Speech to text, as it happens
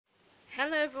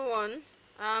Hello everyone,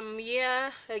 I'm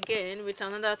here again with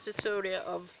another tutorial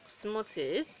of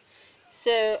smoothies.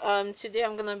 So today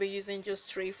I'm gonna be using just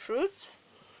three fruits.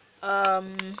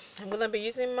 I'm gonna be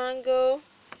using mango,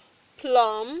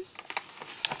 plum,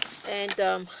 and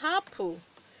apple.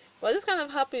 But this kind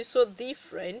of apple is so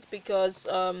different because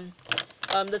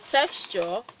the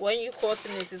texture when you cut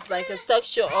it is like a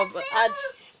texture of hard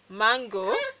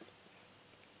mango.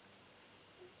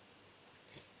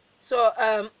 So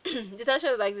the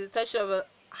texture is like the texture of a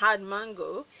hard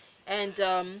mango, and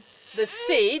the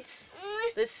seed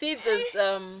is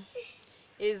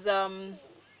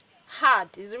hard.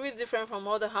 It's really different from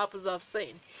all the apples I've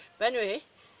seen. But anyway,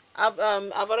 I've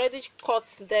already cut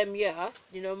them here.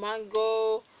 You know,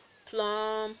 mango,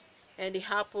 plum, and the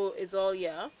apple is all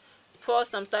here.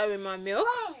 First, I'm starting with my milk.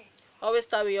 Always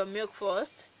start with your milk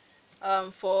first.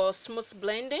 For smooth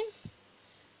blending,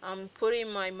 I'm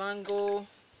putting my mango,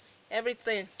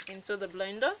 everything into the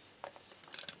blender.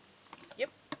 Yep,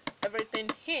 everything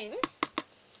in.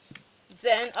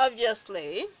 Then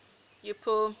obviously you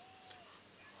put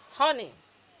honey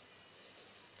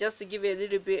just to give it a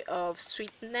little bit of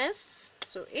sweetness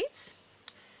to it.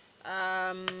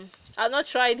 I've not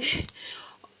tried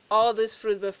all this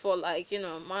fruit before, like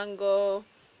mango.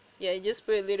 Yeah, just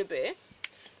put a little bit,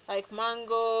 like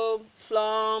mango,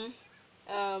 plum,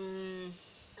 um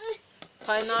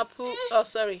pineapple, oh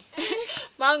sorry,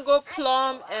 mango,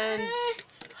 plum, and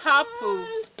apple.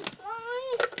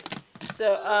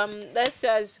 So let's see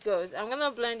how it goes. I'm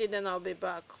gonna blend it, then I'll be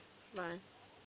back. Bye.